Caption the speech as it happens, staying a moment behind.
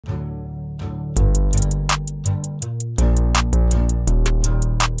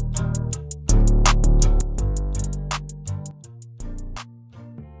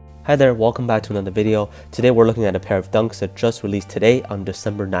Hi there, welcome back to another video. Today we're looking at a pair of dunks that just released today on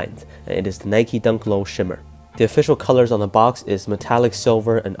December 9th, and it is the Nike Dunk Low Shimmer. The official colors on the box is metallic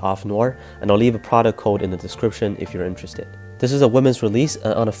silver and off noir, and I'll leave a product code in the description if you're interested. This is a women's release,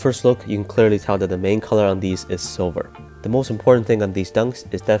 and on a first look you can clearly tell that the main color on these is silver. The most important thing on these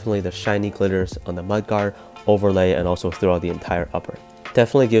dunks is definitely the shiny glitters on the mudguard, overlay, and also throughout the entire upper.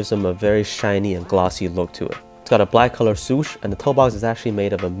 Definitely gives them a very shiny and glossy look to it. It's got a black color swoosh, and the toe box is actually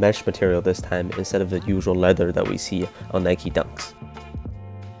made of a mesh material this time instead of the usual leather that we see on Nike Dunks.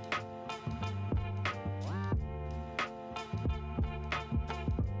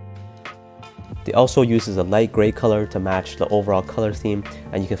 They also uses a light gray color to match the overall color theme,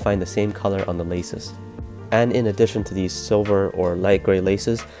 and you can find the same color on the laces. And in addition to these silver or light gray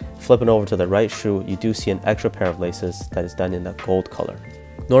laces, flipping over to the right shoe, you do see an extra pair of laces that is done in the gold color.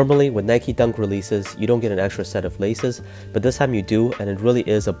 Normally, with Nike Dunk releases, you don't get an extra set of laces, but this time you do, and it really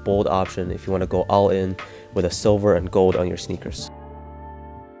is a bold option if you want to go all in with a silver and gold on your sneakers.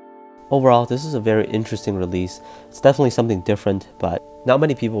 Overall, this is a very interesting release. It's definitely something different, but not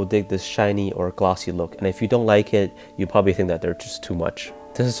many people will dig this shiny or glossy look, and if you don't like it, you probably think that they're just too much.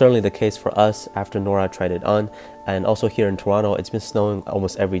 This is certainly the case for us after Nora tried it on, and also here in Toronto, it's been snowing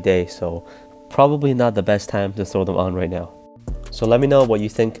almost every day, so probably not the best time to throw them on right now. So let me know what you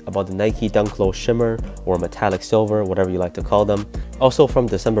think about the Nike Dunk Low Shimmer or metallic silver, whatever you like to call them. Also from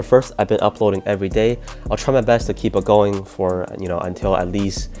December 1st, I've been uploading every day. I'll try my best to keep it going for, until at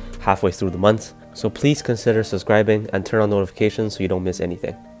least halfway through the month. So please consider subscribing and turn on notifications so you don't miss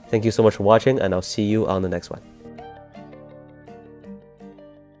anything. Thank you so much for watching, and I'll see you on the next one.